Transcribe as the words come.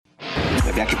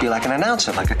Maybe I could be like an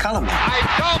announcer, like a color man. I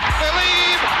don't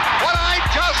believe what I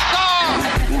just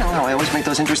saw! You know how I always make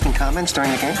those interesting comments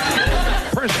during the game?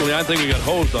 Personally, I think we got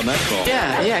hosed on that call.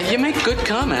 Yeah, you make good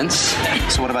comments.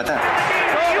 So what about that?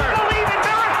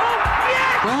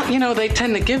 Well, they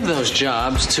tend to give those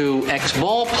jobs to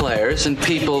ex-ball players and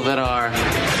people that are,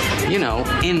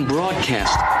 in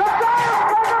broadcast.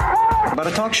 What about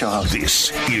a talk show host?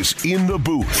 This is In the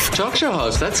Booth. Talk show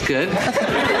host, that's good.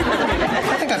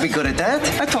 I think I'd be good at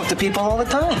that. I talk to people all the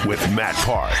time. With Matt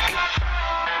Park.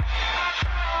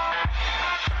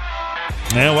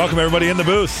 And welcome everybody in the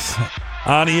booth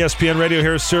on ESPN Radio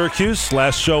here in Syracuse.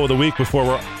 Last show of the week before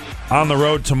we're on the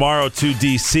road tomorrow to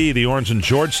D.C. The Orange and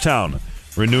Georgetown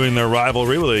renewing their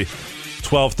rivalry with a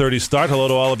 12:30 start. Hello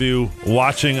to all of you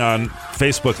watching on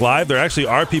Facebook Live. There actually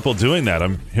are people doing that.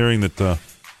 I'm hearing that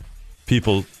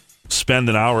people spend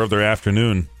an hour of their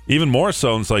afternoon, even more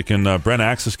so. It's like in Brent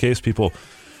Axe's case, people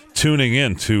tuning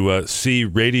in to see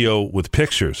radio with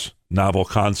pictures. Novel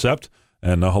concept.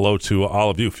 And hello to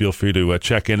all of you. Feel free to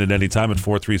check in at any time at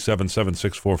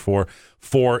 437-7644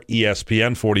 for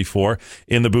ESPN 44.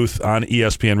 In the booth on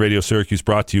ESPN Radio Syracuse,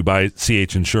 brought to you by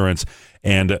CH Insurance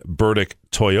and Burdick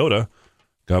Toyota.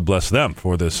 God bless them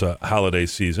for this holiday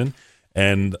season.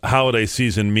 And holiday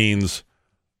season means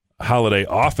holiday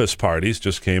office parties.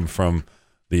 Just came from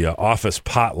the office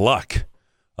potluck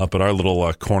up at our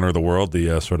little corner of the world,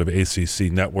 the sort of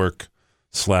ACC network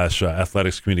 /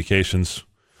 athletics communications.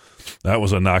 That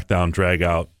was a knockdown,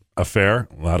 drag-out affair.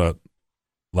 A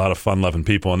lot of fun-loving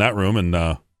people in that room, and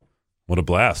what a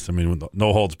blast. I mean,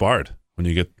 no holds barred when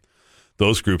you get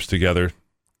those groups together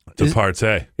to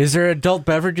partay. Is there adult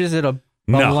beverages at a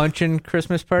luncheon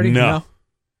Christmas party? No.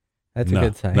 That's a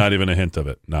good sign. Not even a hint of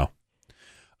it, no.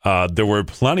 There were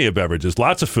plenty of beverages,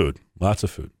 lots of food,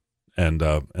 and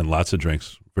lots of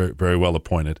drinks, very, very well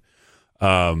appointed.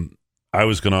 I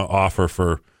was going to offer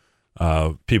for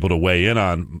people to weigh in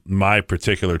on my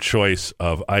particular choice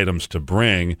of items to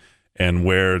bring and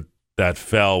where that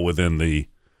fell within the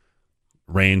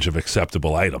range of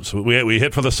acceptable items. We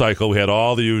hit for the cycle. We had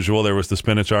all the usual. There was the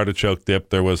spinach artichoke dip.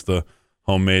 There was the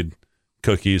homemade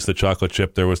cookies, the chocolate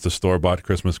chip. There was the store-bought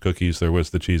Christmas cookies. There was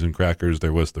the cheese and crackers.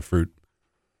 There was the fruit.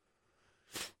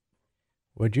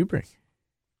 What'd you bring?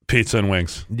 Pizza and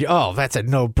wings. Oh, that's a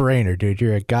no-brainer, dude.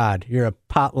 You're a god. You're a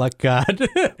potluck god.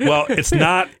 Well, it's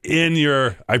not in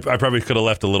your... I probably could have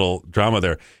left a little drama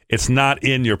there. It's not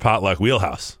in your potluck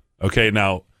wheelhouse. Okay,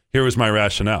 now, here was my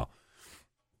rationale.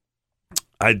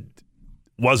 I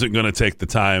wasn't going to take the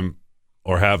time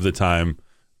or have the time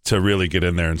to really get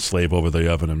in there and slave over the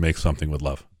oven and make something with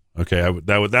love. Okay,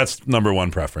 that's number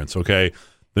one preference, okay?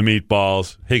 The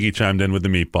meatballs. Higgy chimed in with the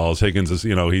meatballs. Higgins is,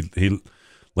 he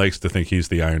likes to think he's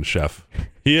the Iron Chef.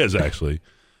 He is, actually.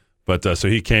 But so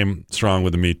he came strong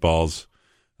with the meatballs.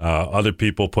 Other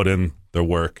people put in their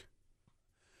work.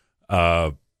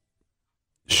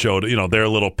 Showed, their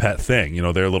little pet thing,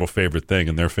 their little favorite thing.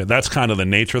 And that's kind of the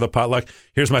nature of the potluck.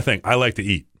 Here's my thing. I like to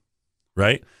eat,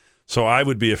 right? So I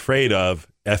would be afraid of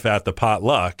if at the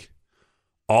potluck,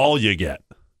 all you get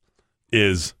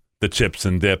is the chips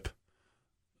and dip,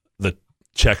 the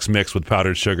Chex Mix with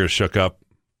powdered sugar shook up,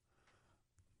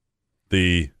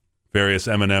 the various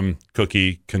M&M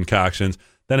cookie concoctions,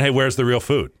 then, hey, where's the real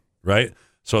food, right?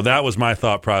 So that was my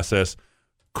thought process.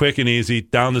 Quick and easy,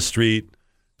 down the street,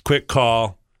 quick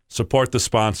call, support the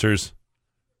sponsors,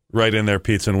 right in there,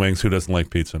 pizza and wings. Who doesn't like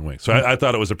pizza and wings? So I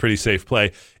thought it was a pretty safe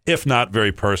play, if not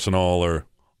very personal or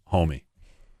homey.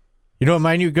 You know what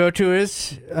mine you go to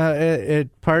is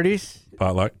at parties?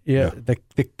 Potluck? Yeah. The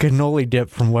cannoli dip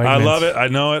from Wegmans. I love it. I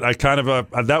know it. I kind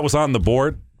of that was on the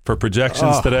board for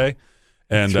projections today.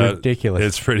 And it's ridiculous.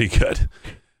 It's pretty good.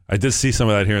 I did see some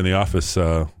of that here in the office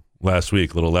last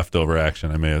week, little leftover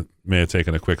action I may have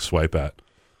taken a quick swipe at.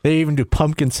 They even do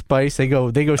pumpkin spice. They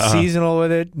go seasonal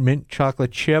with it, mint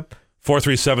chocolate chip.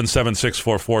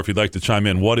 437-7644 if you'd like to chime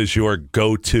in. What is your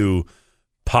go-to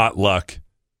potluck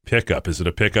pickup? Is it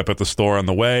a pickup at the store on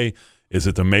the way? Is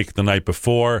it to make the night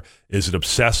before? Is it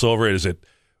obsess over it? Is it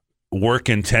work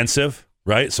intensive,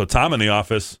 right? So Tom in the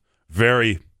office,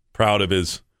 very proud of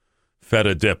his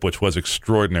feta dip, which was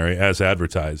extraordinary as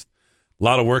advertised. A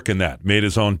lot of work in that. Made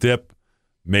his own dip,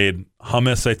 made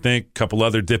hummus, I think, a couple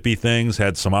other dippy things,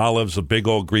 had some olives, a big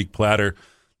old Greek platter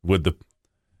with the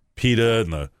pita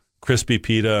and the crispy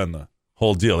pita and the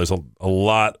whole deal. There's a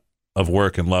lot of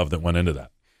work and love that went into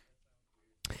that.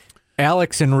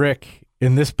 Alex and Rick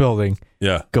in this building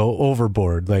go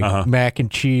overboard, like mac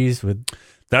and cheese with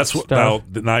That's what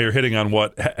now you're hitting on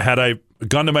what, had I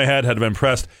gun to my head, had been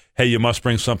pressed, hey, you must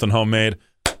bring something homemade,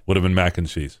 would have been mac and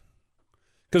cheese.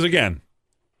 Because again,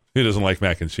 Who doesn't like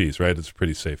mac and cheese, right? It's a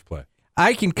pretty safe play.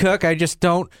 I can cook. I just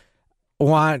don't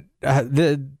want.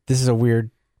 This is a weird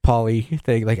Paulie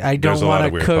thing. Like I don't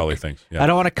want to cook. Paulie things. Yeah. I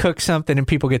don't want to cook something and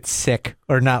people get sick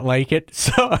or not like it.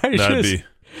 So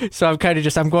So I'm kind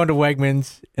of I'm going to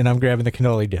Wegmans and I'm grabbing the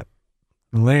cannoli dip.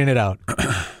 I'm laying it out.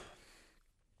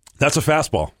 That's a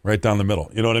fastball right down the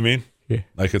middle. You know what I mean? Yeah.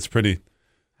 Like it's pretty.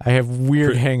 I have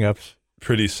weird hang-ups.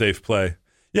 Pretty safe play.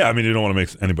 Yeah, I mean you don't want to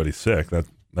make anybody sick.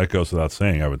 That goes without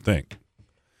saying, I would think.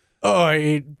 Oh, I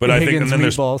ate I think, Higgins and then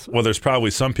meatballs. there's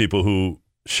probably some people who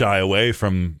shy away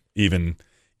from even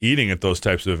eating at those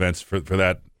types of events for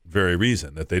that very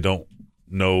reason, that they don't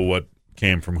know what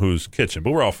came from whose kitchen.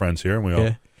 But we're all friends here, and we all.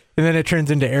 Yeah. And then it turns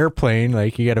into airplane.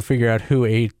 Like you got to figure out who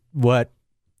ate what.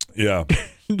 Yeah.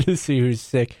 To see who's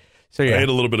sick. So yeah, I ate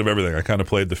a little bit of everything. I kind of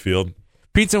played the field.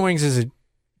 Pizza and wings is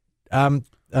I'm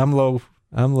low.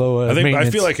 I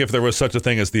feel like if there was such a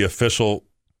thing as the official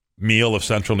meal of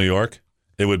Central New York,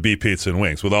 it would be pizza and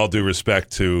wings. With all due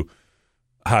respect to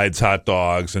Hyde's hot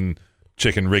dogs and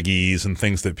chicken riggies and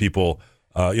things that people,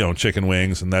 chicken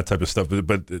wings and that type of stuff.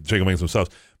 But chicken wings themselves.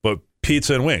 But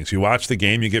pizza and wings. You watch the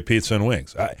game, you get pizza and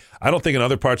wings. I don't think in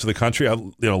other parts of the country. I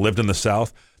lived in the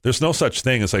South. There's no such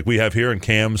thing as like we have here, and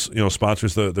Cam's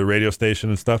sponsors the radio station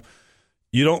and stuff.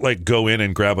 You don't like go in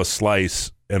and grab a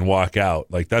slice and walk out.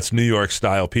 Like that's New York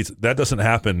style pizza. That doesn't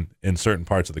happen in certain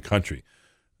parts of the country.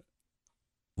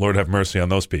 Lord have mercy on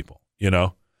those people,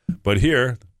 But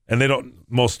here, and they don't.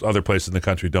 Most other places in the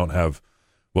country don't have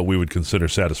what we would consider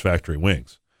satisfactory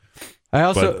wings. I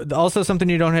also something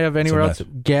you don't have anywhere else.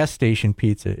 Gas station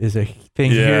pizza is a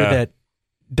thing here that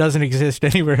doesn't exist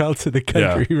anywhere else in the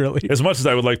country, really. As much as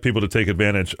I would like people to take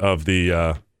advantage of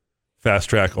the Fast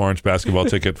Track Orange Basketball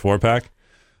Ticket 4-pack,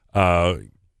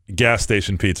 gas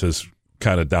station pizza is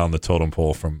kind of down the totem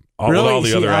pole from all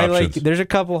the other options. There's a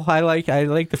couple I like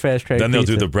the Fast Track Then they'll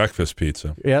pizza. do the breakfast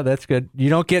pizza. Yeah, that's good. You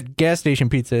don't get gas station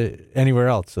pizza anywhere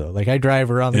else, though. Like I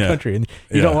drive around the country, and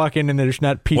you don't walk in and there's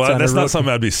not pizza. Well, on that's the road. not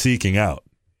something I'd be seeking out.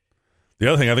 The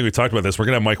other thing, I think we talked about this. We're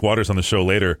going to have Mike Waters on the show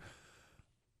later.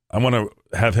 I want to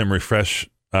have him refresh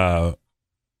my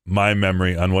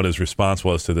memory on what his response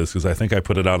was to this, because I think I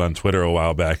put it out on Twitter a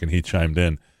while back and he chimed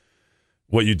in.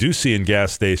 What you do see in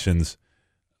gas stations,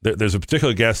 there's a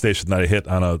particular gas station that I hit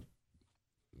on a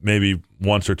maybe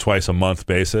once or twice a month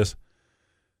basis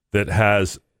that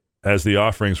has, as the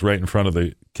offerings right in front of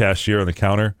the cashier on the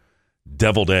counter,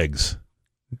 deviled eggs.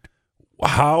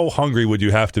 How hungry would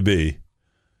you have to be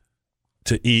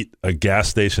to eat a gas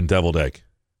station deviled egg?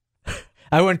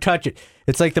 I wouldn't touch it.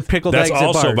 It's like the pickled eggs. That's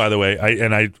also, at bars. by the way,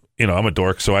 I'm a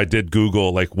dork, so I did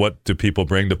Google like what do people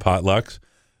bring to potlucks.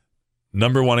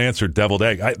 Number one answer: deviled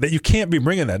egg. You can't be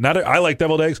bringing that. I like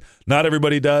deviled eggs. Not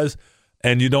everybody does,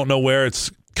 and you don't know where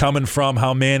it's coming from.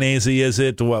 How mayonnaisey is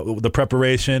it? The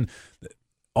preparation.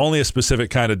 Only a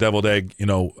specific kind of deviled egg,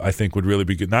 I think would really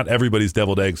be good. Not everybody's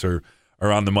deviled eggs are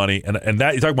on the money, and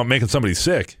that you talk about making somebody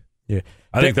sick. Yeah.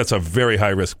 I think that's a very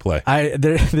high-risk play.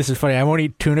 This is funny. I won't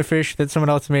eat tuna fish that someone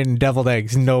else made and deviled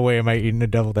eggs. No way am I eating a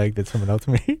deviled egg that someone else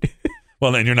made.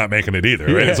 Well, then you're not making it either,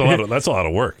 right? Yeah. That's a lot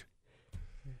of work.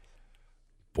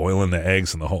 Boiling the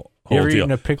eggs and the whole you ever deal.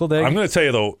 Eating a pickled egg? I'm going to tell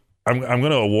you, though, I'm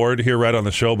going to award here right on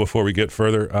the show before we get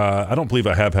further. I don't believe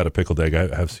I have had a pickled egg.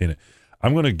 I have seen it.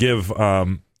 I'm going to give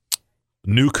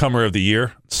Newcomer of the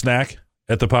Year snack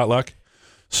at the potluck.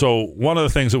 So one of the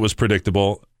things that was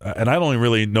predictable, and I only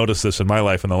really noticed this in my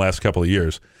life in the last couple of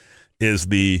years, is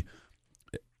the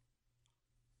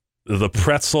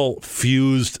pretzel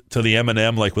fused to the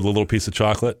M&M, like with a little piece of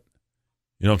chocolate.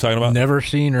 You know what I'm talking about? Never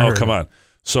seen or Oh, heard come of. on.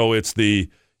 So it's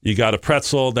you got a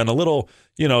pretzel, then a little,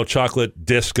 chocolate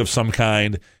disc of some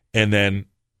kind, and then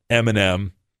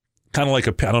M&M, kind of like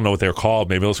I don't know what they're called.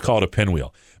 Maybe let's call it a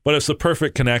pinwheel. But it's the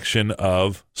perfect connection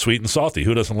of sweet and salty.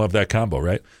 Who doesn't love that combo,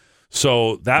 right?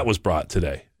 So that was brought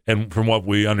today. And from what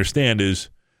we understand is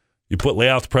you lay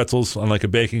out the pretzels on like a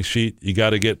baking sheet.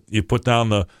 You put down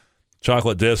the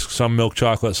chocolate disc, some milk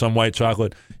chocolate, some white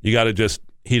chocolate. You got to just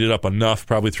heat it up enough,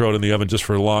 probably throw it in the oven just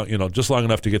for long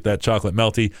enough to get that chocolate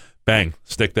melty. Bang,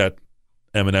 stick that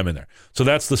M&M in there. So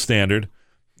that's the standard.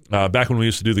 Back when we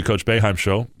used to do the Coach Boeheim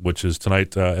show, which is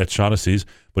tonight at Shaughnessy's,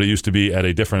 but it used to be at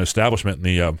a different establishment.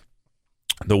 And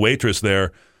the waitress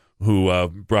there who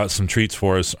brought some treats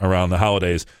for us around the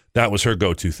holidays, that was her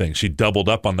go-to thing. She doubled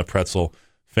up on the pretzel.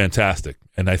 Fantastic.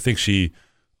 And I think she,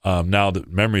 now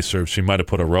that memory serves, she might have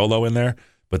put a Rolo in there,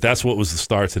 but that's what was the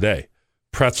star today.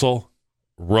 Pretzel,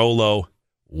 Rolo,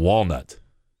 walnut.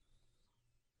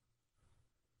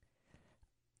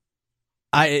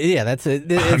 That's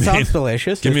it. It sounds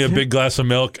delicious. Give me a big glass of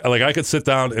milk. Like I could sit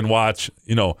down and watch,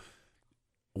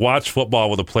 watch football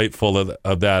with a plate full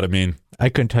of that. I mean, I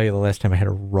couldn't tell you the last time I had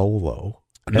a Rolo.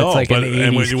 That's no, like but an 80s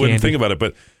and when you wouldn't candy. think about it,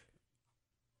 but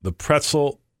the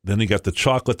pretzel, then you got the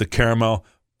chocolate, the caramel,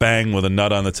 bang with a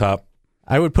nut on the top.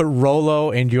 I would put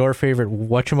Rolo and your favorite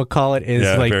whatchamacallit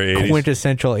is like very 80s.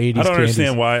 quintessential 80s I don't candies.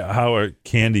 understand how a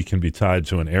candy can be tied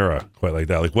to an era quite like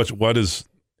that. Like what is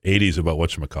 80s about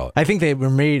whatchamacallit? I think they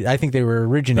were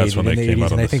originated That's when in they the came 80s,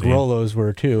 out on and I the think scene. Rolos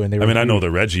were too. And they were I know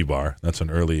the Reggie bar. That's an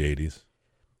early 80s.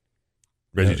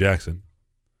 Reggie Jackson.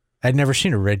 I'd never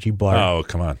seen a Reggie bar. Oh,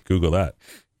 come on. Google that.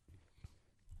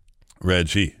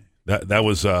 Reggie. That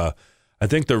was, I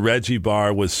think the Reggie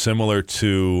bar was similar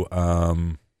to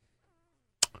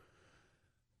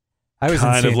I was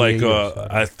kind in of like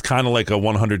San Diego, a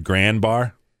 100 grand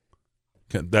bar.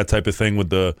 That type of thing with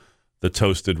the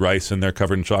toasted rice in there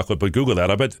covered in chocolate. But Google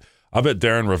that. I bet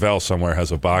Darren Ravel somewhere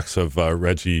has a box of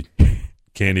Reggie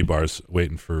candy bars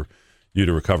waiting for you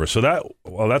to recover. So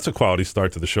that's a quality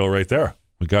start to the show right there.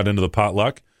 We got into the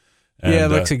potluck. And, it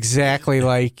looks exactly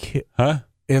like. Huh?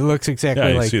 It looks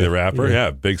exactly you like. see the wrapper.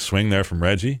 Yeah, big swing there from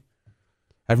Reggie.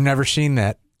 I've never seen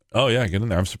that. Oh yeah, get in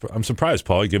there. I'm surprised,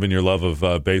 Paul, given your love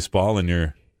of baseball and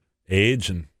your age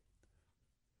and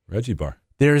Reggie bar.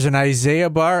 There's an Isaiah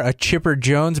bar, a Chipper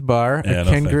Jones bar, a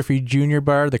Ken Griffey Jr.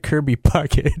 bar, the Kirby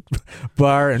Puckett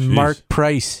bar, and Jeez. Mark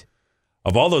Price.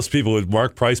 Of all those people, would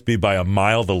Mark Price be by a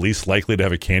mile the least likely to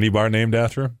have a candy bar named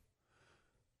after him?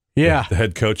 Yeah. The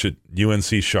head coach at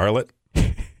UNC Charlotte.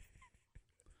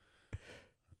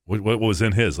 What was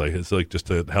in his? Like it's like just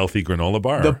a healthy granola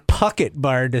bar? The Puckett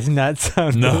bar does not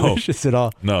sound delicious at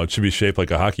all. No, it should be shaped like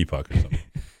a hockey puck or something.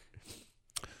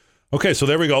 Okay, so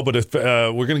there we go. But if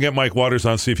we're going to get Mike Waters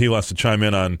on, see if he wants to chime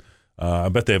in on, I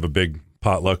bet they have a big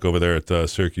potluck over there at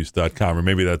Syracuse.com, or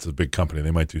maybe that's a big company.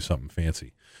 They might do something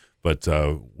fancy. But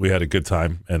we had a good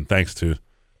time, and thanks to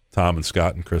Tom and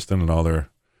Scott and Kristen and all their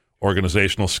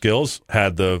organizational skills,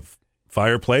 had the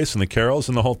fireplace and the carols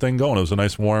and the whole thing going. It was a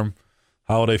nice, warm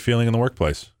holiday feeling in the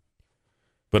workplace.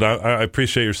 But I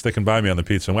appreciate your sticking by me on the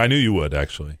pizza. I knew you would,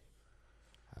 actually.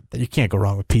 You can't go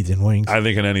wrong with pizza and wings. I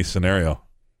think in any scenario.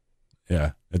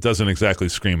 Yeah. It doesn't exactly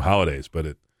scream holidays, but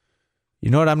it... You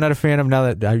know what I'm not a fan of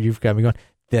now that you've got me going?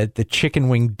 The chicken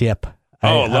wing dip.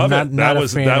 I love it. That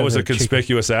was a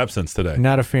conspicuous chicken. absence today.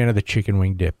 Not a fan of the chicken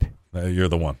wing dip. You're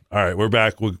the one. All right, we're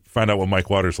back. We'll find out what Mike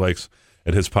Waters likes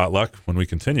at his potluck when we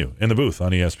continue in the booth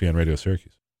on ESPN Radio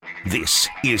Syracuse. This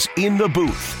is In the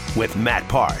Booth with Matt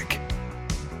Park.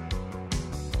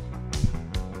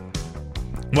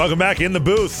 Welcome back in the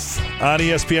booth on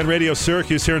ESPN Radio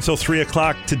Syracuse here until 3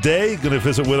 o'clock today. Going to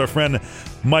visit with our friend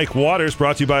Mike Waters,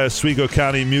 brought to you by Oswego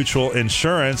County Mutual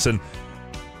Insurance. And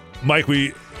Mike,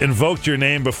 we invoked your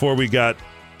name before we got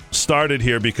started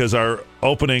here because our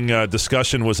opening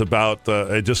discussion was about,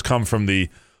 it just come from the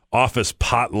office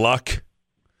potluck.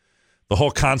 The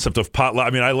whole concept of potluck. I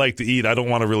mean, I like to eat. I don't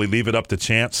want to really leave it up to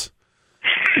chance.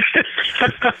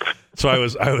 So I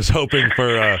was hoping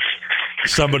for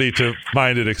somebody to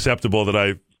find it acceptable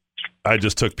that I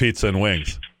just took pizza and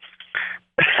wings.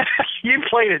 You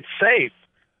played it safe.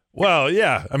 Well,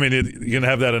 yeah. I mean, you can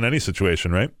have that in any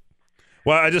situation, right?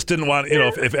 Well, I just didn't want,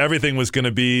 if everything was going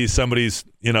to be somebody's,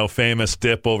 famous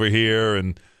dip over here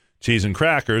and cheese and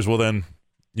crackers, well, then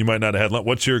you might not have had lunch.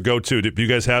 What's your go-to? Did you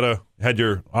guys had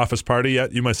your office party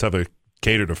yet? You must have a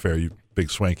catered affair, you big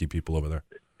swanky people over there.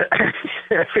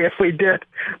 If we did,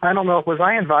 I don't know. Was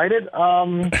I invited? I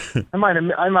might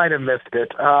have missed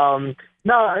it.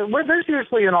 No, there's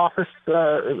usually an office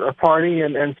a party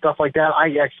and stuff like that.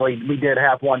 We did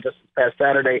have one just this past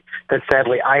Saturday that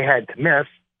sadly I had to miss.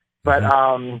 But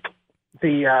when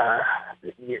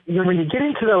you get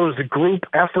into those group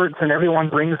efforts and everyone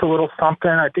brings a little something,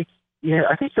 I think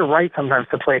you're right sometimes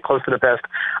to play it close to the vest.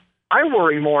 I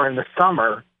worry more in the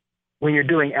summer when you're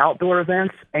doing outdoor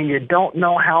events and you don't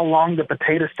know how long the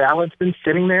potato salad's been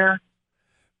sitting there.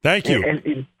 Thank you.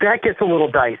 And that gets a little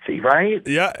dicey, right?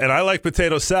 Yeah, and I like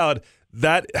potato salad.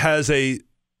 That has a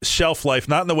shelf life,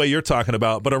 not in the way you're talking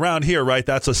about, but around here, right,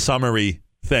 that's a summery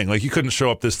thing. Like you couldn't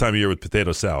show up this time of year with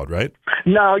potato salad, right?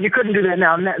 No, you couldn't do that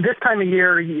now. This time of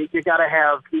year, you got to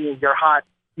have your hot,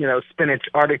 spinach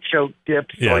artichoke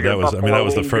dips. Yeah, that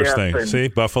was the first thing. See,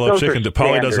 buffalo chicken that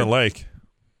Paulie doesn't like.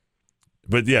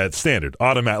 But yeah, it's standard,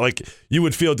 automatic. Like you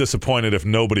would feel disappointed if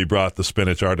nobody brought the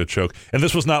spinach artichoke. And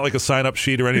this was not like a sign-up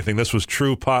sheet or anything. This was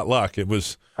true potluck. It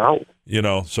was, but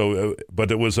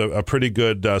it was a pretty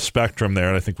good spectrum there.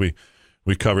 And I think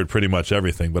we covered pretty much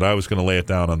everything. But I was going to lay it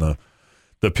down on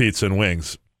the pizza and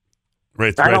wings.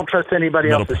 Right. I don't trust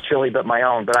anybody else's chili but my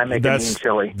own. But I make a mean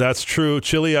chili. That's true.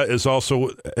 Chili is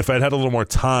also. If I'd had a little more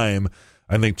time,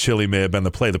 I think chili may have been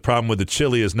the play. The problem with the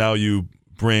chili is now you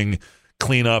bring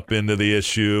cleanup into the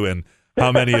issue, and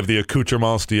how many of the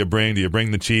accoutrements do you bring? Do you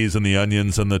bring the cheese and the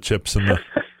onions and the chips and the?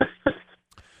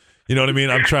 You know what I mean?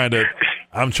 I'm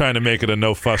trying to make it a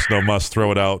no fuss, no muss,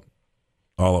 throw it out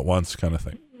all at once kind of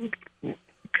thing.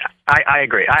 I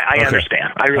agree. I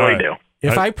understand. I really do.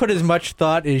 If I put as much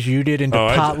thought as you did into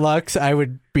potlucks, I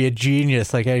would be a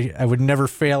genius. Like I would never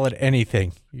fail at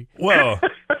anything. Well,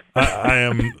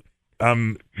 I'm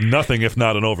nothing if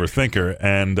not an overthinker,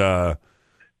 and I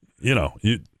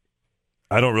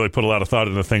don't really put a lot of thought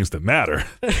into things that matter,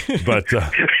 but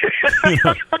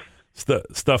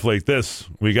stuff like this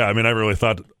we got. I mean, I really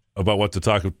thought about what to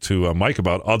talk to Mike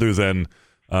about, other than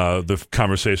the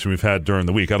conversation we've had during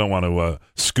the week. I don't want to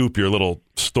scoop your little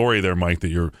story there, Mike, that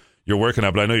you're working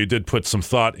on, but I know you did put some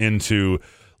thought into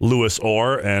Louis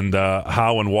Orr and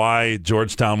how and why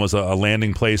Georgetown was a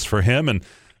landing place for him, and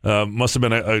must have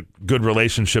been a good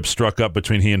relationship struck up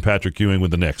between he and Patrick Ewing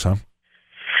with the Knicks, huh?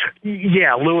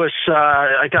 Yeah, Louis,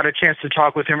 I got a chance to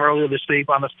talk with him earlier this week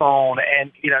on the phone,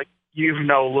 and you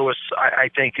know Louis, I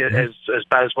think, as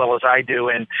about as well as I do,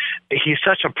 and he's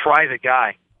such a private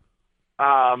guy.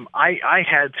 I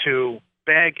had to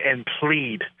beg and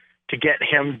plead to get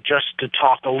him just to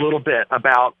talk a little bit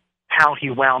about how he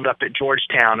wound up at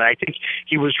Georgetown. And I think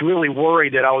he was really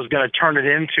worried that I was going to turn it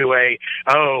into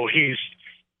he's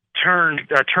turned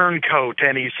a turncoat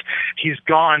and he's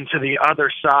gone to the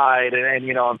other side,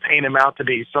 and I'm painting him out to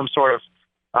be some sort of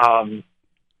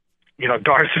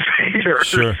Darth Vader or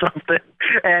something.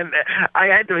 And I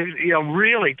had to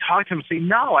really talk to him and say,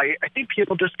 no, I think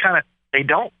people just kind of they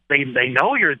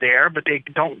know you're there, but they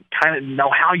don't kind of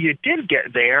know how you did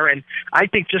get there. And I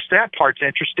think just that part's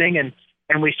interesting.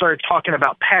 And we started talking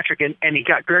about Patrick, and he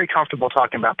got very comfortable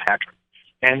talking about Patrick.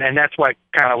 And that's what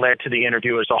kind of led to the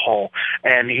interview as a whole.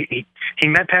 And he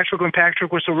met Patrick when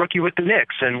Patrick was a rookie with the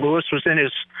Knicks, and Louis was in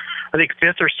his, I think,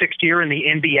 5th or 6th year in the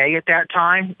NBA at that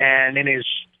time. And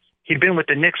he'd been with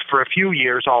the Knicks for a few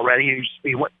years already.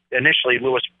 Initially,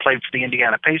 Louis played for the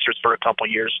Indiana Pacers for a couple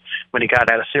of years when he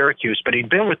got out of Syracuse, but he'd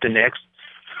been with the Knicks.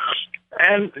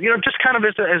 And, just kind of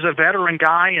as a veteran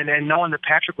guy, and knowing that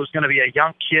Patrick was going to be a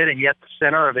young kid and yet the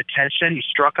center of attention, he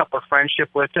struck up a friendship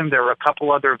with him. There were a couple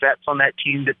other vets on that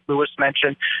team that Louis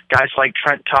mentioned, guys like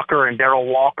Trent Tucker and Darrell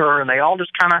Walker, and they all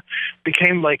just kind of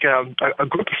became like a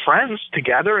group of friends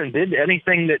together and did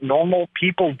anything that normal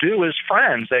people do as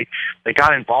friends. They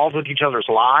got involved with each other's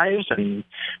lives and,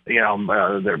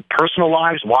 their personal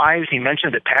lives, wives. He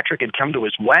mentioned that Patrick had come to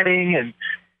his wedding, and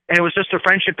it was just a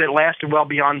friendship that lasted well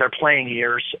beyond their playing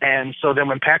years. And so then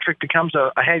when Patrick becomes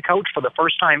a head coach for the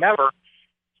first time ever,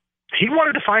 he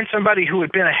wanted to find somebody who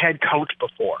had been a head coach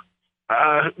before.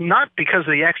 Not because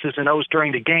of the X's and O's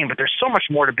during the game, but there's so much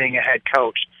more to being a head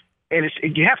coach. And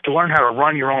you have to learn how to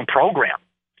run your own program.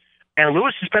 And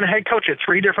Louis has been a head coach at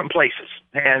 3 different places.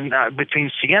 And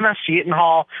between Siena, Seton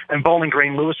Hall, and Bowling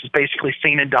Green, Louis has basically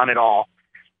seen and done it all.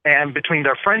 And between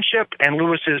their friendship and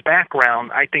Louis's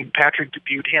background, I think Patrick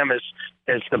viewed him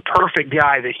as the perfect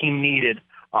guy that he needed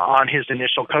on his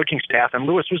initial coaching staff. And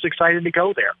Louis was excited to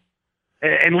go there.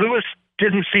 And Louis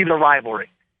didn't see the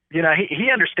rivalry. He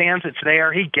understands it's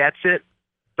there. He gets it.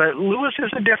 But Louis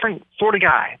is a different sort of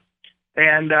guy.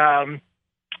 And,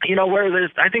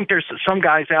 I think there's some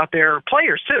guys out there,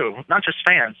 players too, not just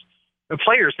fans, the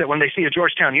players that when they see a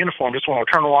Georgetown uniform just want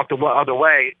to turn and walk the other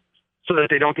way so that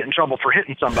they don't get in trouble for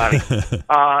hitting somebody.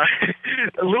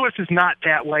 Louis is not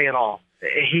that way at all.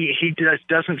 He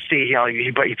doesn't see,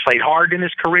 he played hard in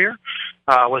his career,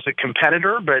 was a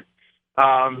competitor, but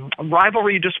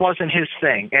rivalry just wasn't his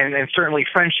thing. And certainly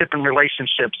friendship and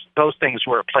relationships, those things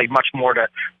played much more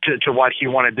to what he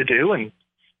wanted to do. And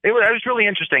it was really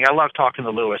interesting. I love talking to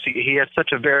Louis. He has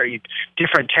such a very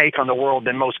different take on the world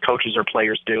than most coaches or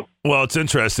players do. Well, it's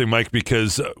interesting, Mike,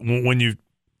 because when you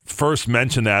first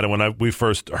mentioned that, and when we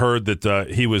first heard that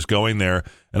he was going there,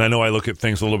 and I know I look at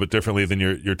things a little bit differently than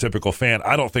your typical fan,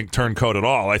 I don't think turncoat at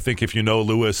all. I think if you know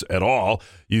Louis at all,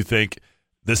 you think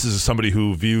this is somebody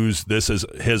who views this as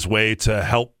his way to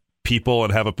help people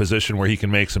and have a position where he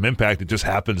can make some impact. It just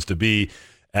happens to be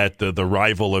at the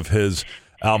rival of his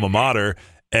alma mater.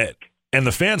 And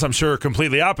the fans, I'm sure, are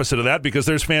completely opposite of that, because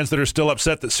there's fans that are still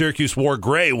upset that Syracuse wore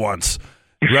gray once,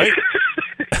 right?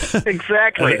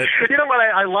 Exactly. What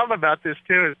I love about this,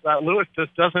 too, is Louis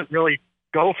just doesn't really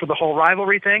go for the whole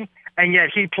rivalry thing, and yet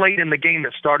he played in the game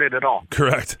that started it all.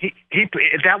 Correct.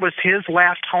 That was his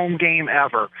last home game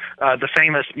ever, the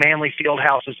famous Manley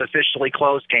Fieldhouse's officially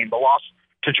closed game, the loss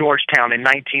to Georgetown in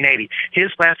 1980.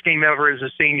 His last game ever as a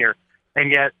senior,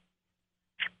 and yet,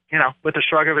 with a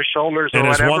shrug of his shoulders or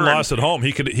whatever. And his one loss at home,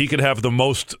 he could have the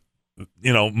most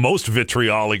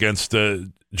vitriol against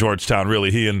Georgetown,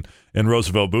 really, he and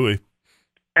Roosevelt Bowie.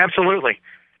 Absolutely.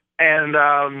 And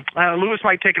Lewis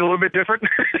might take it a little bit different.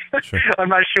 Sure. I'm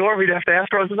not sure. We'd have to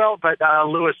ask Roosevelt, but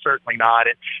Lewis certainly not.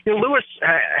 And, Lewis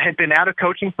had been out of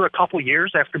coaching for a couple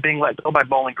years after being let go by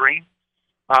Bowling Green.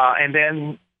 And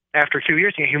then after 2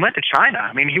 years, he went to China.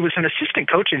 I mean, he was an assistant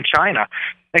coach in China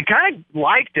and kind of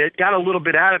liked it, got a little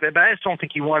bit out of it, but I just don't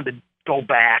think he wanted to go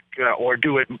back or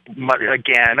do it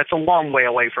again. It's a long way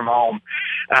away from home.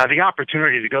 The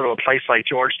opportunity to go to a place like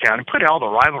Georgetown and put all the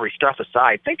rivalry stuff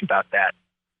aside, think about that.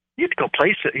 You have to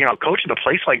go coach at a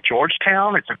place like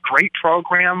Georgetown. It's a great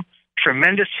program,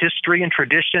 tremendous history and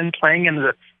tradition, playing in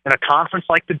a conference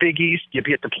like the Big East. You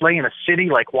get to play in a city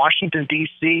like Washington,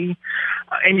 D.C.,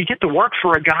 and you get to work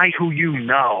for a guy who you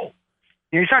know.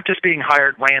 He's not just being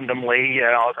hired randomly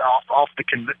off the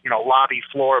lobby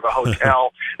floor of a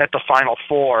hotel at the Final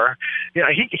Four.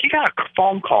 He got a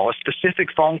phone call, a specific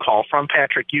phone call from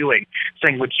Patrick Ewing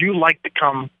saying, "Would you like to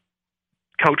come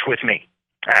coach with me?"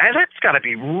 And that's got to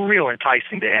be real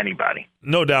enticing to anybody.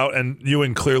 No doubt, and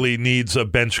Ewing clearly needs a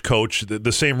bench coach,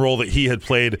 the same role that he had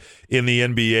played in the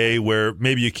NBA, where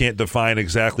maybe you can't define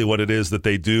exactly what it is that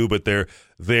they do, but they're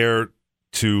there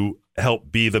to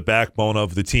help be the backbone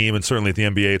of the team. And certainly at the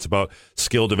NBA, it's about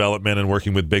skill development and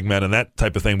working with big men and that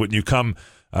type of thing. When you come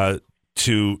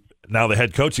to now the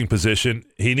head coaching position,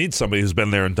 he needs somebody who's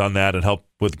been there and done that and help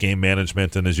with game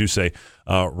management and, as you say,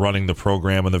 running the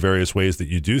program in the various ways that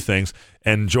you do things.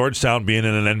 And Georgetown being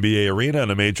in an NBA arena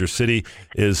in a major city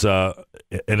is an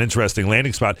interesting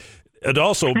landing spot. And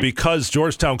also because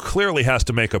Georgetown clearly has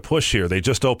to make a push here. They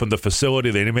just opened the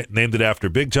facility. They named it after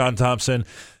Big John Thompson.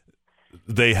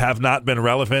 They have not been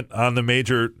relevant on the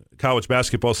major college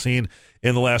basketball scene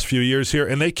in the last few years here,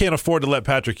 and they can't afford to let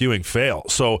Patrick Ewing fail.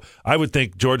 So I would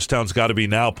think Georgetown's got to be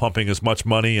now pumping as much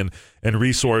money and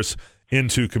resource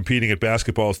into competing at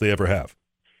basketball as they ever have.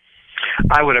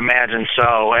 I would imagine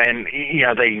so. And,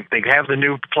 they have the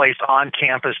new place on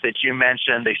campus that you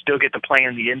mentioned. They still get to play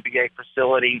in the NBA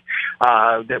facility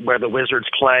where the Wizards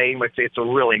play. It's a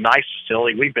really nice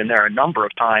facility. We've been there a number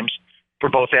of times for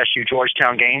both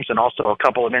SU-Georgetown games and also a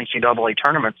couple of NCAA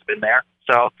tournaments have been there.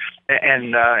 So,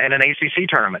 and an ACC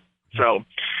tournament. So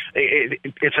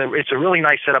it's a really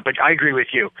nice setup, but I agree with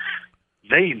you.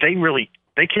 They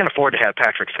can't afford to have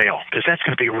Patrick fail because that's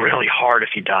going to be really hard if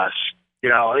he does.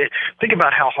 Think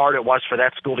about how hard it was for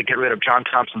that school to get rid of John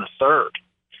Thompson III.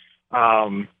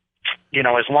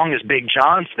 As long as Big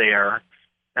John's there,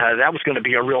 that was going to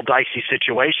be a real dicey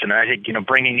situation. I think,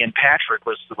 bringing in Patrick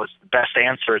was the best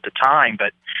answer at the time.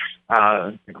 But,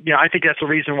 I think that's the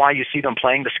reason why you see them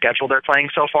playing the schedule they're playing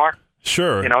so far.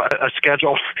 Sure. A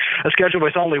schedule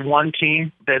with only one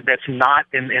team that's not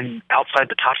in outside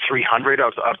the top 300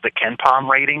 of the KenPom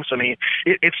ratings. I mean,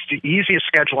 it's the easiest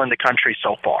schedule in the country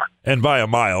so far. And by a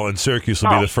mile, and Syracuse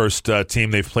will be the first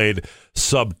team they've played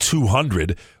sub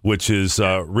 200, which is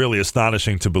really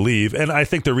astonishing to believe. And I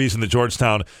think the reason that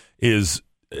Georgetown is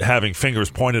having fingers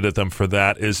pointed at them for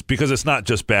that is because it's not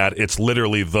just bad, it's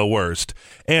literally the worst.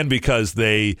 And because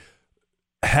they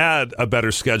had a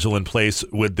better schedule in place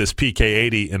with this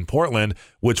PK80 in Portland,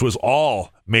 which was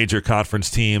all major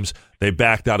conference teams. They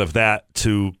backed out of that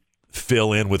to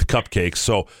fill in with cupcakes.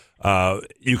 So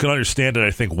you can understand it,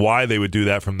 I think, why they would do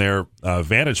that from their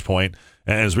vantage point.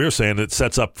 And as we were saying, it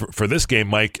sets up for this game,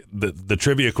 Mike. The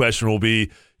trivia question will be,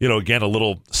 again, a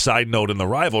little side note in the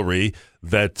rivalry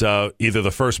that either the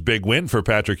first big win for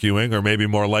Patrick Ewing or maybe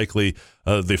more likely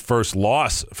the first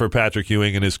loss for Patrick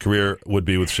Ewing in his career would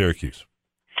be with Syracuse.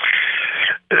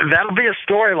 That'll be a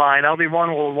storyline. That'll be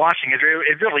one we're watching. It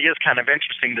really is kind of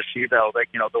interesting to see, though, that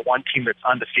the one team that's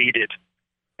undefeated,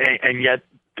 and yet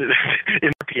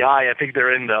in RPI, I think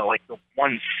they're in the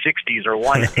 160s or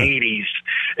 180s.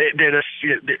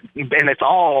 And it's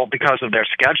all because of their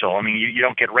schedule. I mean, you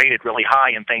don't get rated really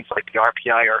high in things like the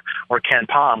RPI or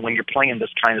KenPom when you're playing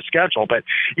this kind of schedule. But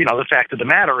the fact of the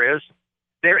matter is,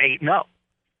 they're 8-0.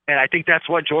 And I think that's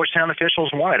what Georgetown officials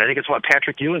wanted. I think it's what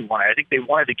Patrick Ewing wanted. I think they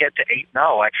wanted to get to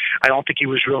 8-0. I don't think he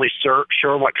was really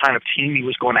sure what kind of team he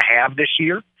was going to have this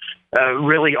year.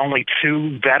 Really only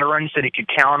two veterans that he could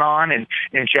count on, and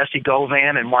Jesse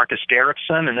Govan and Marcus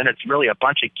Derrickson, and then it's really a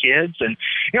bunch of kids. And,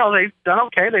 they've done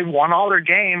okay. They've won all their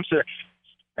games.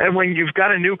 And when you've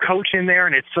got a new coach in there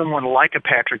and it's someone like a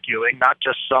Patrick Ewing, not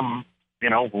just some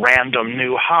random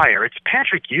new hire. It's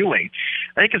Patrick Ewing.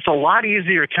 I think it's a lot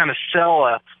easier to kind of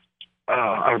sell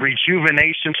a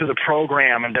rejuvenation to the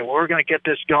program and that we're going to get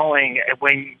this going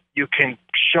when you can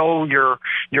show your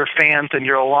fans and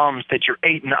your alums that you're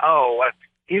 8-0,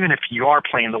 even if you are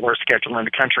playing the worst schedule in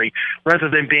the country, rather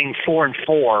than being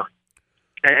 4-4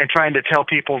 and trying to tell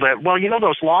people that, well,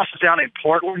 those losses down in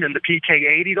Portland in the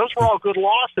PK80, those were all good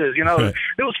losses.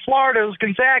 It was Florida, it was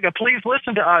Gonzaga. Please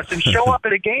listen to us and show up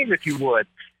at a game if you would.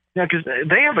 Because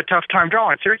they have a tough time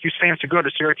drawing. Syracuse fans who go to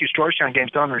Syracuse-Georgetown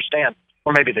games don't understand.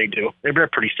 Or maybe they do. They're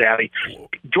pretty savvy.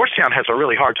 Georgetown has a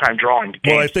really hard time drawing games.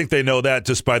 Well, I think they know that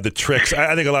just by the tricks.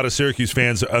 I think a lot of Syracuse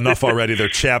fans, enough already, they're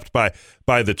chapped by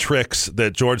the tricks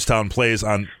that Georgetown plays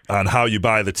on how you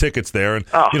buy the tickets there. And,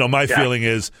 my feeling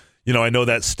is, I know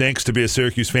that stinks to be a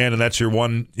Syracuse fan, and that's your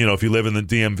one, if you live in the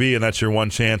DMV, and that's your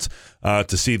one chance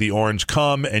to see the Orange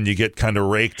come, and you get kind of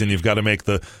raked, and you've got to make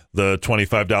the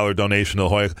 $25 donation to La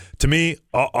Jolla. To me,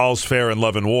 all's fair in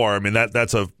love and war. I mean,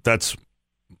 that's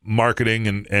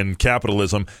marketing and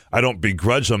capitalism. I don't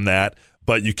begrudge them that,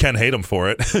 but you can hate them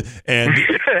for it. And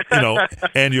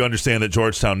and you understand that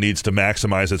Georgetown needs to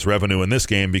maximize its revenue in this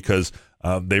game because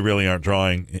they really aren't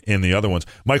drawing in the other ones.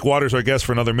 Mike Waters, our guest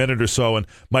for another minute or so. And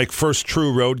Mike, first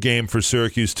true road game for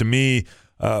Syracuse. To me,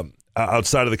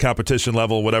 outside of the competition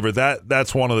level, whatever,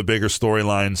 that's one of the bigger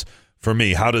storylines for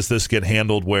me. How does this get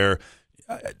handled? Where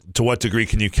to what degree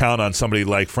can you count on somebody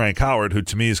like Frank Howard, who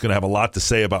to me is going to have a lot to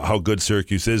say about how good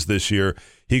Syracuse is this year?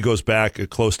 He goes back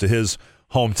close to his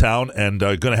hometown and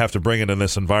going to have to bring it in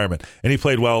this environment. And he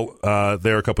played well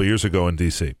there a couple of years ago in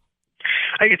D.C.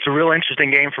 I think it's a real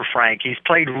interesting game for Frank. He's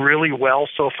played really well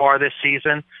so far this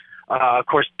season. Of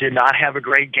course, did not have a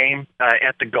great game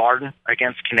at the Garden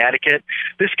against Connecticut.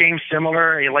 This game's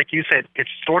similar. Like you said, it's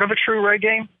sort of a true road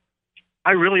game.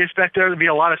 I really expect there to be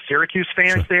a lot of Syracuse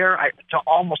fans there,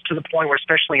 almost to the point where,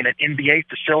 especially in an NBA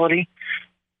facility,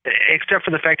 except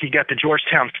for the fact you got the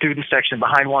Georgetown student section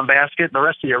behind one basket, the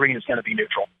rest of the arena is going to be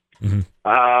neutral.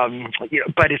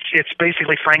 Mm-hmm. But it's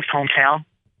basically Frank's hometown.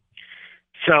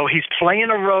 So he's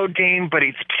playing a road game, but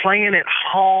he's playing at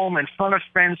home in front of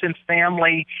friends and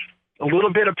family. A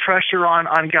little bit of pressure on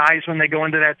guys when they go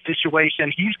into that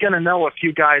situation. He's going to know a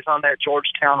few guys on that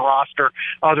Georgetown roster,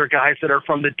 other guys that are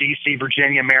from the D.C.,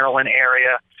 Virginia, Maryland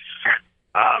area.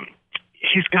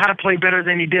 He's got to play better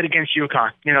than he did against UConn.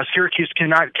 Syracuse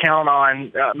cannot count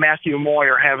on Matthew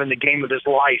Moyer having the game of his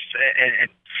life.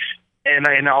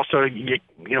 And also,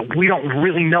 we don't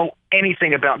really know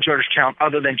anything about Georgetown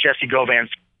other than Jesse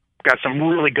Govan's got some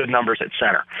really good numbers at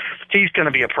center. He's going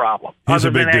to be a problem. He's other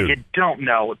a big than that, dude. you don't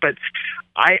know. But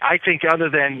I think other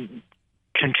than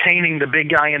containing the big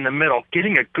guy in the middle,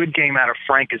 getting a good game out of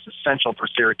Frank is essential for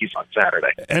Syracuse on Saturday.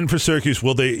 And for Syracuse,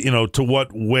 will they, to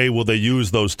what way will they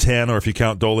use those 10, or if you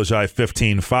count Dolezaj,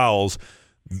 15 fouls?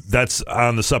 That's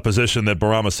on the supposition that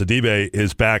Barama Sidibe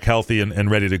is back healthy and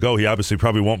ready to go. He obviously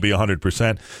probably won't be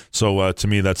 100%. So to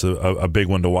me, that's a big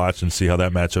one to watch and see how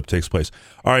that matchup takes place.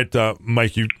 All right,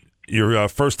 Mike, your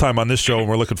first time on this show, and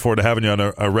we're looking forward to having you on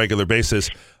a regular basis.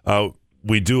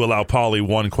 We do allow Paulie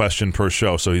one question per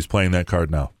show, so he's playing that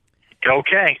card now.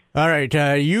 Okay. All right.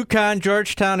 UConn,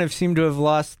 Georgetown have seemed to have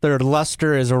lost their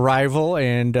luster as a rival,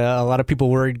 and a lot of people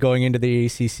worried going into the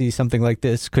ACC something like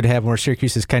this could happen where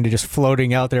Syracuse is kind of just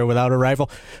floating out there without a rival.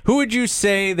 Who would you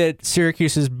say that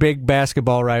Syracuse's big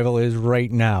basketball rival is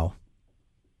right now?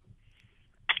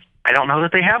 I don't know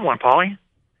that they have one, Paulie.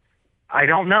 I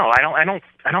don't know. I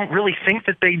don't really think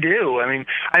that they do. I mean,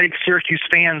 I think Syracuse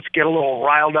fans get a little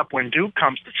riled up when Duke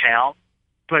comes to town,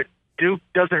 but Duke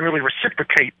doesn't really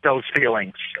reciprocate those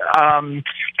feelings. Kind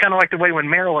of like the way when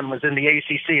Maryland was in the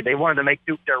ACC, they wanted to make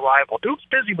Duke their rival. Duke's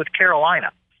busy with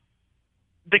Carolina.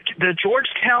 The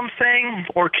Georgetown thing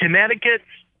or Connecticut,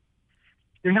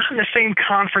 they're not in the same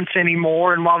conference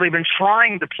anymore. And while they've been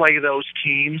trying to play those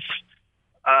teams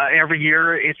every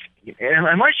year,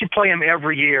 unless you play them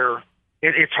every year,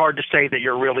 it's hard to say that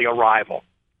you're really a rival.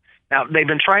 Now, they've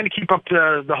been trying to keep up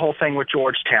the whole thing with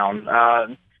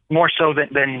Georgetown, more so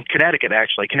than Connecticut,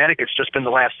 actually. Connecticut's just been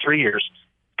the last 3 years.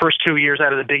 First 2 years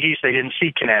out of the Big East, they didn't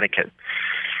see Connecticut.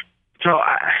 So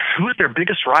who's their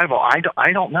biggest rival? I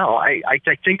don't know. I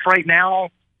think right now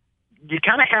you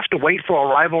kind of have to wait for a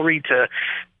rivalry to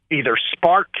either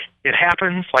spark, it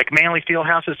happens, like Manley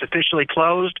Fieldhouse is officially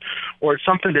closed, or it's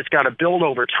something that's got to build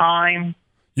over time.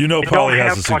 Paulie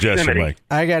has a suggestion, Mike.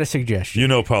 I got a suggestion.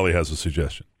 Paulie has a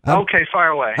suggestion. Okay, fire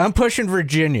away. I'm pushing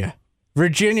Virginia.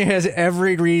 Virginia has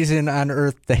every reason on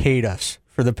earth to hate us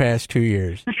for the past 2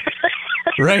 years.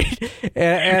 Right?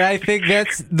 And I think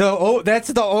that's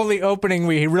the only opening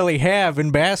we really have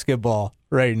in basketball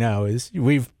right now is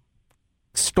we've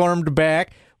stormed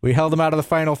back. We held them out of the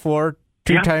Final Four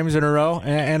two times in a row.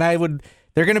 And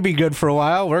they're going to be good for a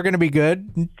while. We're going to be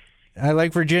good. I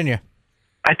like Virginia.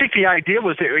 I think the idea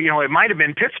was that, it might have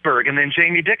been Pittsburgh, and then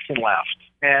Jamie Dixon left.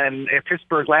 And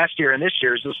Pittsburgh last year and this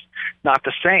year is just not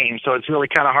the same. So it's really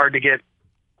kind of hard to get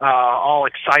all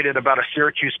excited about a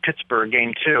Syracuse-Pittsburgh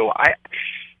game too. I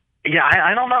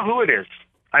don't know who it is.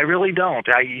 I really don't.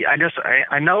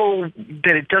 I know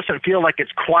that it doesn't feel like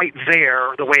it's quite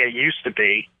there the way it used to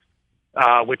be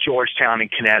with Georgetown and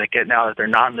Connecticut. Now that they're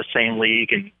not in the same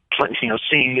league and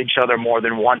seeing each other more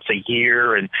than once a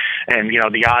year, and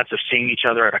the odds of seeing each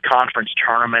other at a conference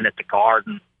tournament at the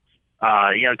Garden.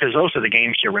 Because those are the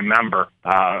games you remember.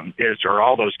 Or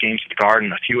all those games at the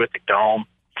Garden, a few at the Dome.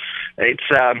 It's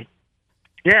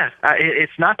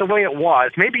it's not the way it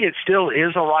was. Maybe it still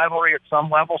is a rivalry at some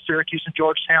level, Syracuse and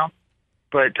Georgetown.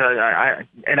 But I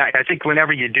think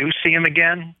whenever you do see them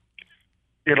again,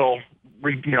 it'll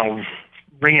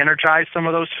re-energize some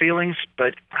of those feelings.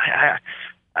 But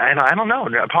I don't know.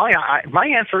 Probably my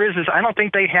answer is I don't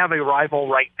think they have a rival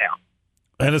right now.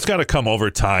 And it's got to come over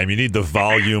time. You need the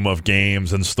volume of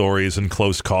games and stories and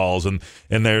close calls, and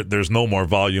there's no more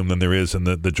volume than there is in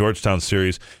the Georgetown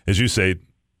series. As you say,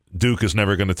 Duke is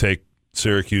never going to take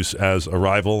Syracuse as a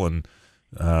rival, and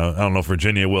I don't know if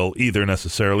Virginia will either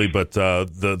necessarily, but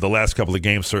the last couple of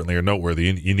games certainly are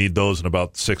noteworthy. You need those and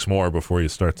about 6 more before you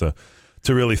start to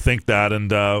really think that,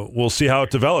 and we'll see how it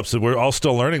develops. We're all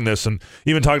still learning this, and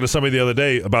even talking to somebody the other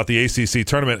day about the ACC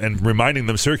tournament and reminding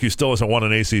them Syracuse still hasn't won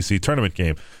an ACC tournament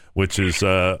game, which is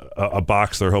a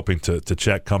box they're hoping to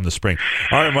check come the spring.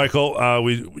 All right, Michael,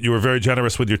 you were very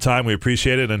generous with your time. We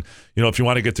appreciate it, and if you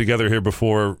want to get together here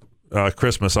before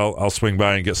Christmas, I'll swing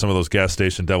by and get some of those gas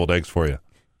station deviled eggs for you.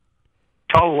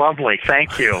 Oh, lovely.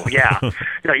 Thank you. Yeah.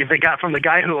 They got from the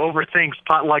guy who overthinks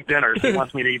potluck dinners. He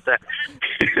wants me to eat that.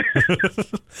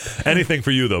 Anything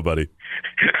for you, though, buddy.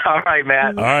 All right,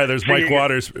 Matt. All right, there's Mike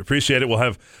Waters. Appreciate it. We'll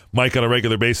have Mike on a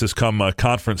regular basis come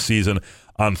conference season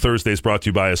on Thursdays, brought to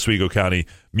you by Oswego County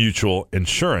Mutual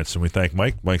Insurance. And we thank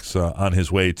Mike. Mike's on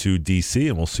his way to D.C.,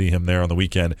 and we'll see him there on the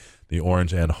weekend, the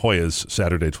Orange and Hoyas,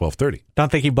 Saturday, 12:30. Don't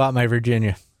think he bought my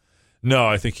Virginia. No,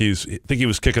 I think he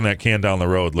was kicking that can down the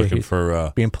road, looking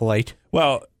for being polite.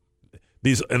 Well,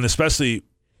 and especially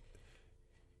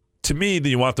to me,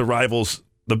 you want the rivals.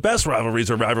 The best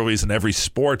rivalries are rivalries in every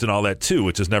sport and all that too,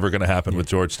 which is never going to happen with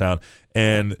Georgetown,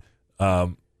 and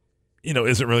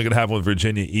isn't really going to happen with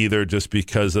Virginia either, just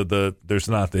because of there's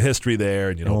not the history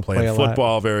there, and you don't play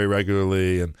football very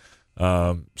regularly, and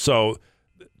so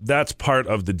that's part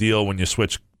of the deal when you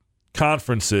switch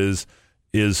conferences.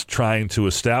 Is trying to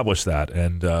establish that.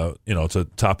 And, it's a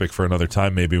topic for another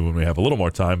time, maybe when we have a little more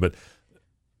time, but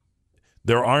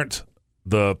there aren't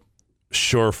the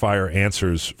surefire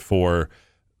answers for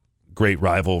great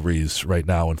rivalries right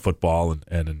now in football.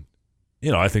 And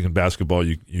I think in basketball,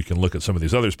 you can look at some of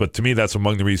these others, but to me, that's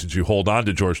among the reasons you hold on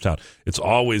to Georgetown. It's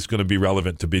always going to be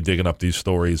relevant to be digging up these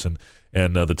stories and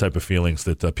the type of feelings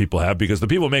that people have, because the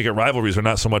people making rivalries are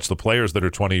not so much the players that are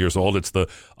 20 years old. It's the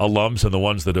alums and the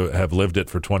ones that have lived it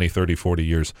for 20, 30, 40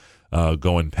 years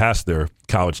going past their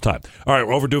college time. All right,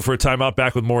 we're overdue for a timeout.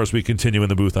 Back with more as we continue in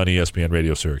the booth on ESPN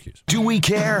Radio Syracuse. Do we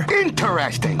care?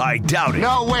 Interesting. I doubt it.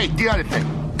 No, wait, the other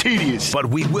thing. Tedious. But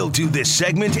we will do this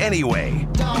segment anyway.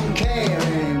 Don't care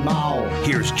anymore.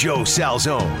 Here's Joe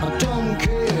Salzone. I don't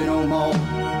care no more.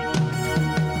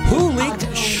 Who leaked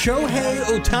Shohei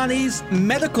Ohtani's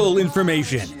medical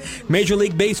information? Major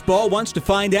League Baseball wants to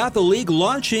find out. The league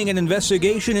launching an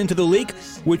investigation into the leak,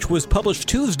 which was published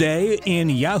Tuesday in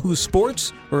Yahoo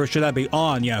Sports, or should I be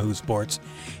on Yahoo Sports?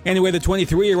 Anyway, the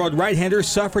 23-year-old right-hander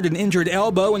suffered an injured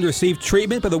elbow and received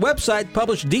treatment, but the website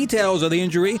published details of the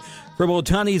injury from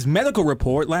Ohtani's medical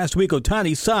report. Last week,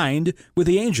 Ohtani signed with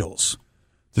the Angels.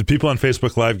 Did people on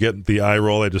Facebook Live get the eye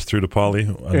roll I just threw to Paulie?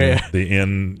 The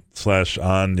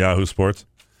in/on Yahoo Sports?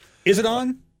 Is it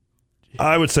on?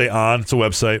 I would say on. It's a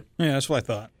website. Yeah, that's what I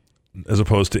thought. As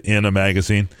opposed to in a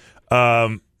magazine.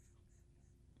 Well,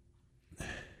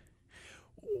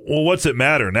 what's it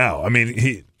matter now? I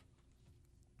mean,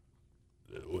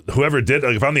 whoever did,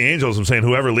 if I'm the Angels, I'm saying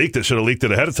whoever leaked it should have leaked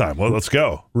it ahead of time. Well, let's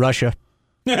go. Russia.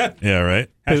 Yeah, right.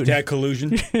 Hashtag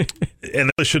collusion.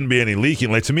 And there shouldn't be any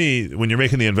leaking. Like, to me, when you're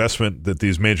making the investment that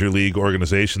these major league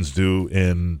organizations do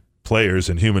in players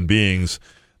and human beings,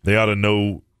 they ought to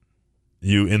know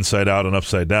you inside out and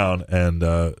upside down, and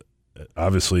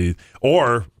obviously,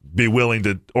 or be willing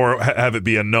to, or have it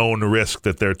be a known risk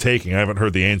that they're taking. I haven't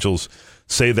heard the Angels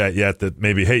say that yet, that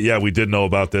maybe, hey, yeah, we did know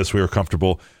about this. We were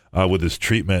comfortable with his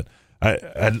treatment.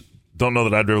 I don't know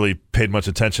that I'd really paid much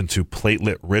attention to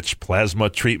platelet-rich plasma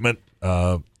treatment,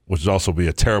 which would also be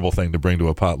a terrible thing to bring to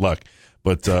a potluck.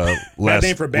 But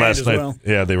last night, well.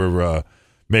 Yeah, they were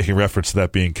making reference to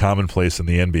that being commonplace in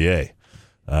the NBA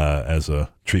as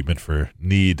a treatment for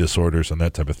knee disorders and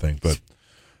that type of thing. But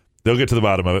they'll get to the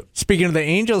bottom of it. Speaking of the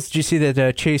Angels, did you see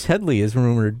that Chase Headley is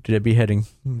rumored to be heading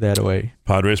that way?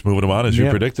 Padres moving him on, as you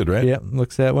predicted, right? Yeah,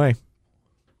 looks that way.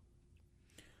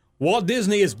 Walt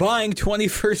Disney is buying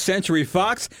 21st Century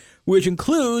Fox, which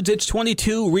includes its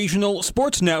 22 regional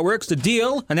sports networks. The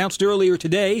deal, announced earlier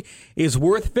today, is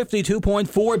worth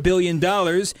 $52.4 billion,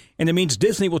 and it means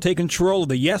Disney will take control of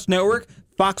the Yes Network,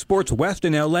 Fox Sports West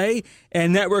in L.A.,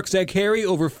 and networks that carry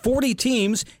over 40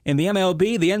 teams in the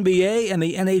MLB, the NBA, and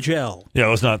the NHL. Yeah,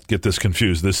 let's not get this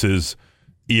confused. This is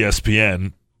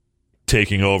ESPN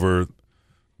taking over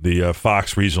the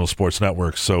Fox regional sports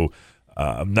networks, so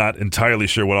I'm not entirely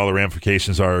sure what all the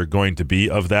ramifications are going to be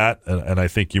of that, and I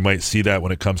think you might see that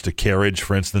when it comes to carriage,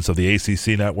 for instance, of the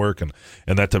ACC network and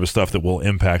that type of stuff that will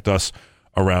impact us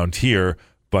around here.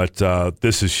 But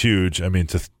this is huge. I mean,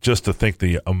 just to think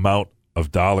the amount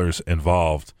of dollars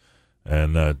involved,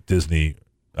 and Disney,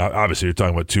 obviously you're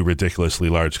talking about two ridiculously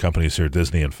large companies here,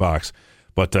 Disney and Fox,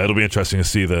 but it'll be interesting to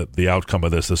see the outcome of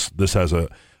this. This has a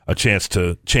chance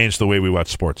to change the way we watch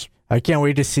sports. I can't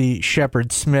wait to see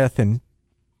Shepard Smith and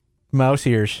mouse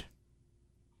ears.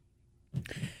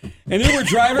 An Uber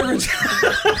driver.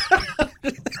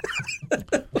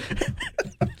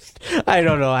 I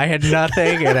don't know. I had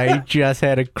nothing, and I just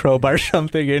had to crowbar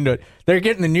something into it. They're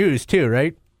getting the news too,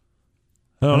 right?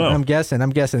 I don't know. I'm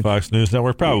guessing. Fox News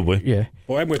Network, probably. Yeah.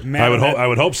 Boy, I'm with Matt. I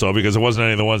would hope so, because it wasn't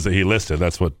any of the ones that he listed.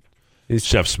 That's what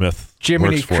Chef Smith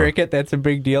Jiminy works for. Cricket, that's a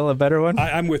big deal. A better one?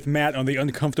 I'm with Matt on the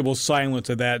uncomfortable silence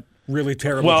of that really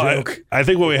terrible joke. I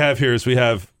think what we have here is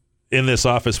in this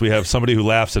office, we have somebody who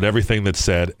laughs at everything that's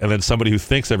said, and then somebody who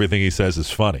thinks everything he says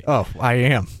is funny. Oh, I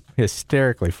am.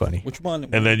 Hysterically funny. Which one?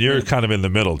 And then you're kind of in the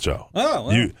middle, Joe. Oh,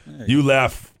 well, you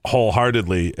laugh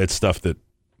wholeheartedly at stuff that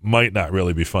might not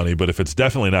really be funny, but if it's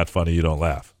definitely not funny, you don't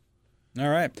laugh. All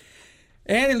right.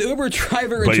 And an Uber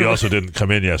driver... But you also didn't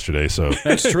come in yesterday, so...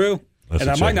 That's true. That's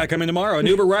and I a might check. not come in tomorrow. An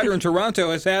Uber rider in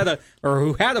Toronto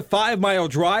who had a 5-mile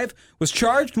drive was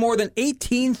charged more than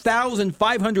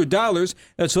 $18,500.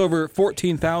 That's over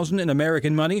 $14,000 in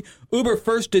American money. Uber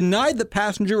first denied the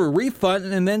passenger a refund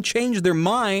and then changed their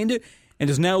mind and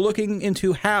is now looking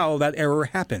into how that error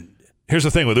happened. Here's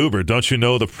the thing with Uber. Don't you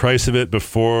know the price of it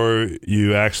before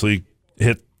you actually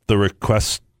hit the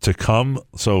request to come?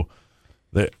 So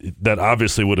that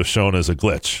obviously would have shown as a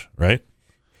glitch, right?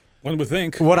 One would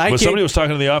think. Somebody was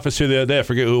talking in the office here the other day, I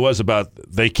forget who it was, about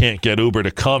they can't get Uber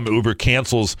to come. Uber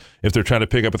cancels if they're trying to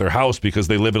pick up at their house because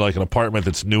they live in like an apartment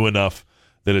that's new enough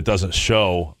that it doesn't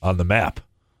show on the map,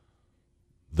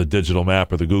 the digital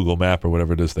map or the Google map or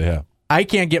whatever it is they have. I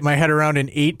can't get my head around an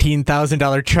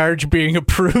 $18,000 charge being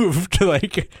approved.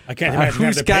 Like, I can't imagine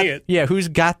having to pay it. Yeah, who's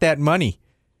got that money?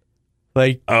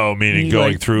 Like, meaning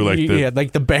going through like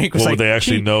the bank was would like, they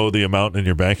actually know the amount in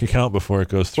your bank account before it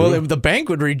goes through? Well, the bank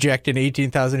would reject an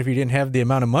 $18,000 if you didn't have the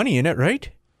amount of money in it, right?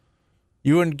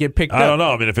 You wouldn't get picked up. I don't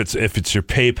know. I mean, if it's your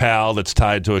PayPal that's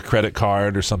tied to a credit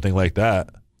card or something like that.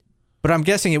 But I'm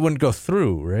guessing it wouldn't go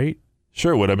through, right?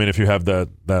 Sure would. I mean, if you have that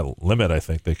limit, I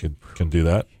think they can do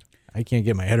that. I can't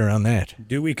get my head around that.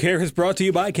 Do We Care is brought to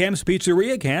you by Cam's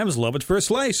Pizzeria. Cam's love at first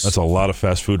slice. That's a lot of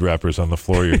fast food wrappers on the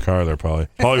floor of your car there, probably.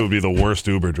 Probably would be the worst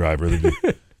Uber driver. There'd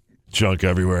be junk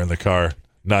everywhere in the car.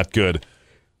 Not good.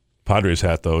 Padres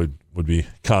hat, though, would be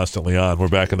constantly on. We're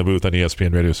back in the booth on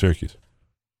ESPN Radio Syracuse.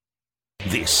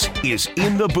 This is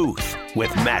In the Booth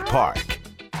with Matt Park.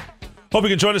 Hope you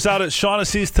can join us out at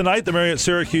Shaughnessy's tonight, the Marriott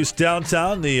Syracuse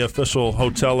downtown, the official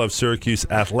hotel of Syracuse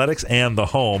Athletics and the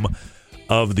home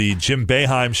of the Jim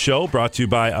Boeheim Show, brought to you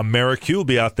by AmeriQ. We'll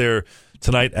be out there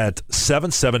tonight at 7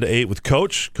 to 8 with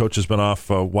Coach. Coach has been off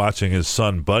watching his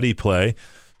son Buddy play,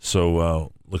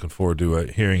 so looking forward to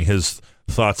hearing his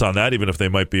thoughts on that, even if they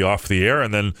might be off the air.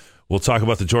 And then we'll talk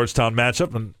about the Georgetown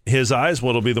matchup and his eyes,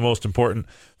 what will be the most important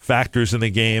factors in the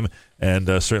game, and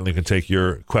certainly can take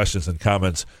your questions and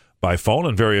comments by phone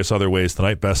and various other ways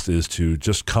tonight. Best is to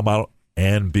just come out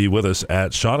and be with us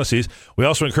at Shaughnessy's. We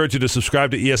also encourage you to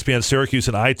subscribe to ESPN Syracuse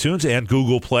in iTunes and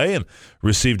Google Play and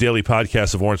receive daily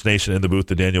podcasts of Orange Nation in the Booth,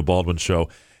 The Daniel Baldwin Show,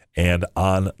 and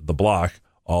On the Block,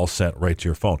 all sent right to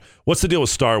your phone. What's the deal with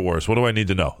Star Wars? What do I need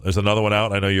to know? There's another one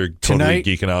out. I know you're totally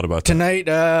geeking out about that. Tonight,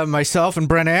 myself and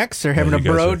Brent X are having a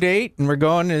bro date, and we're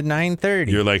going at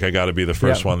 9:30. You're like, I got to be the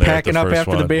first one there. Packing up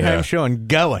after the Boeheim Show and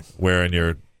going. Wearing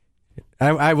your...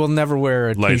 I will never wear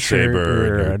a T-shirt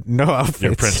or no outfits.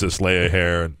 Your Princess Leia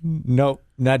hair. Nope,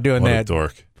 not doing that. What a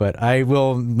dork. But I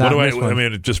will not miss one. I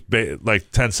mean, just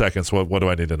like 10 seconds, what do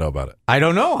I need to know about it? I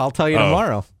don't know. I'll tell you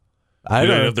tomorrow. I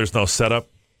don't know. There's no setup?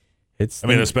 It's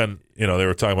been, they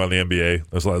were talking about the NBA.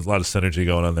 There's a lot of synergy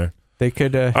going on there. They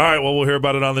could. All right, well, we'll hear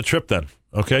about it on the trip then.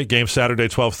 Okay, game Saturday,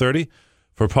 12:30.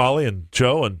 For Paulie and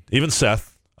Joe and even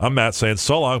Seth, I'm Matt saying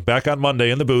so long. Back on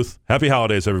Monday in the booth. Happy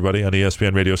holidays, everybody, on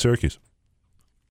ESPN Radio Syracuse.